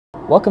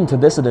Welcome to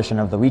this edition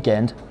of The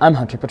Weekend. I'm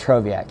Hunter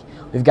Petroviak.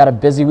 We've got a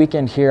busy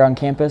weekend here on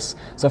campus,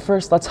 so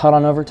first let's head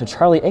on over to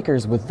Charlie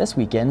Akers with this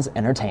weekend's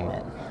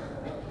entertainment.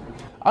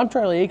 I'm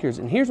Charlie Akers,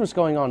 and here's what's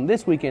going on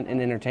this weekend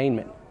in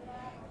entertainment.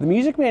 The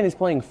Music Man is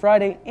playing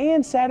Friday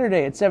and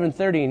Saturday at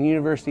 7:30 in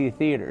University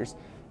Theaters,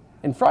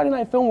 and Friday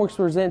Night Filmworks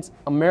presents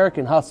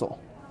American Hustle.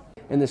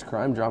 In this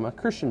crime drama,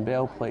 Christian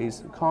Bale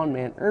plays con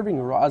man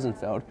Irving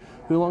Rosenfeld,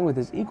 who along with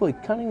his equally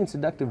cunning and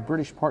seductive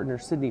British partner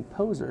Sidney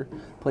Poser,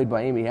 played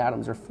by Amy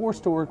Adams, are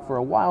forced to work for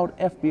a wild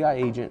FBI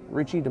agent,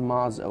 Richie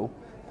DiMazzo,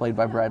 played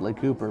by Bradley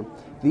Cooper.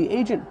 The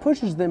agent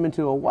pushes them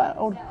into a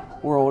wild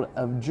world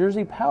of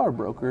Jersey power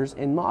brokers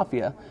and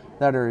mafia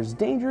that are as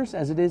dangerous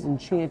as it is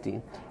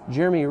enchanting.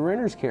 Jeremy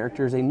Renner's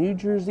character is a New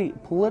Jersey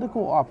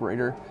political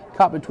operator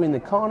caught between the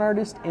con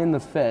artist and the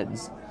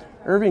feds.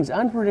 Irving's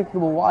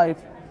unpredictable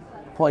wife,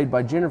 played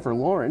by Jennifer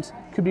Lawrence,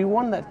 could be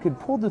one that could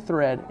pull the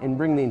thread and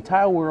bring the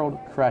entire world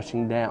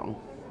crashing down.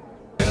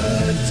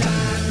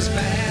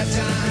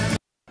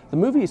 The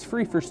movie is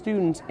free for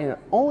students and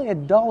only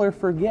 $1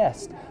 for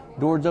guests.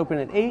 Doors open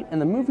at 8 and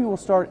the movie will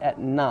start at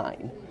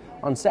 9.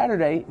 On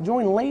Saturday,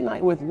 join Late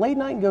Night with Late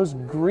Night Goes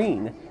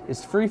Green.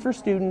 It's free for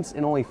students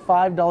and only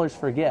 $5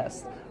 for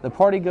guests. The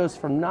party goes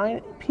from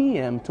 9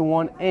 p.m. to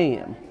 1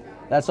 a.m.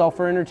 That's all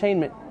for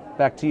entertainment.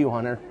 Back to you,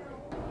 Hunter.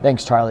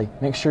 Thanks, Charlie.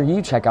 Make sure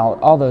you check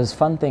out all those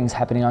fun things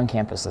happening on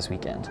campus this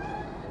weekend.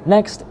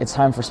 Next, it's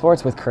time for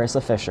sports with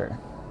Carissa Fisher.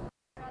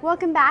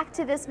 Welcome back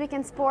to This Week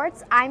in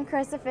Sports. I'm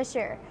Carissa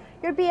Fisher.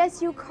 Your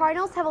BSU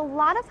Cardinals have a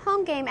lot of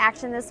home game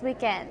action this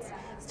weekend.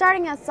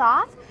 Starting us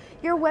off,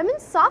 your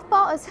women's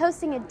softball is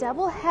hosting a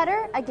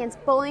doubleheader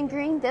against Bowling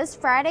Green this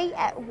Friday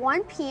at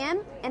 1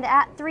 p.m. and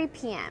at 3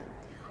 p.m.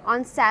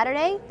 On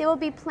Saturday, they will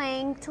be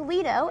playing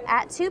Toledo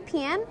at 2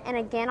 p.m. and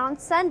again on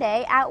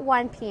Sunday at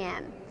 1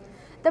 p.m.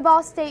 The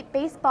Ball State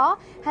Baseball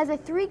has a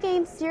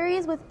 3-game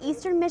series with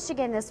Eastern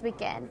Michigan this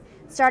weekend,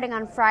 starting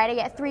on Friday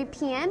at 3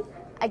 p.m.,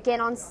 again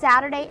on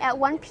Saturday at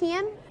 1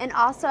 p.m., and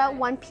also at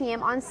 1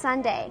 p.m. on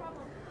Sunday.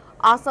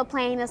 Also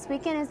playing this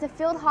weekend is the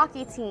field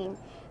hockey team.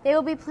 They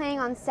will be playing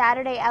on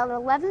Saturday at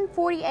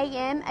 11:40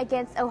 a.m.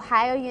 against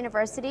Ohio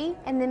University,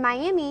 and then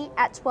Miami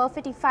at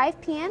 12:55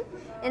 p.m.,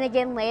 and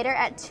again later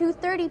at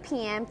 2:30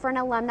 p.m. for an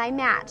alumni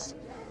match.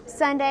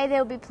 Sunday they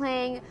will be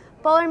playing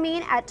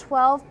Bellarmine at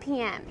 12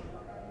 p.m.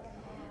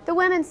 The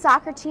women's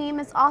soccer team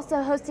is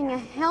also hosting a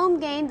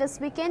home game this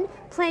weekend,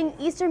 playing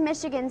Eastern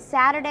Michigan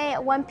Saturday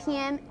at 1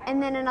 p.m.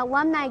 and then an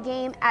alumni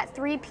game at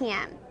 3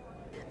 p.m.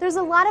 There's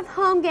a lot of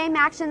home game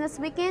action this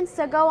weekend,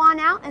 so go on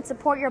out and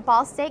support your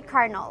Ball State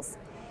Cardinals.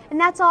 And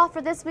that's all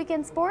for This Week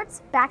in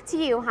Sports. Back to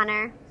you,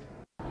 Hunter.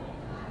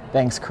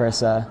 Thanks,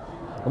 Carissa.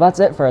 Well, that's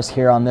it for us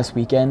here on This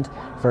Weekend.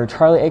 For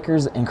Charlie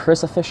Akers and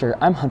Carissa Fisher,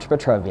 I'm Hunter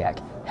Petroviak.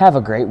 Have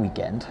a great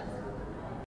weekend.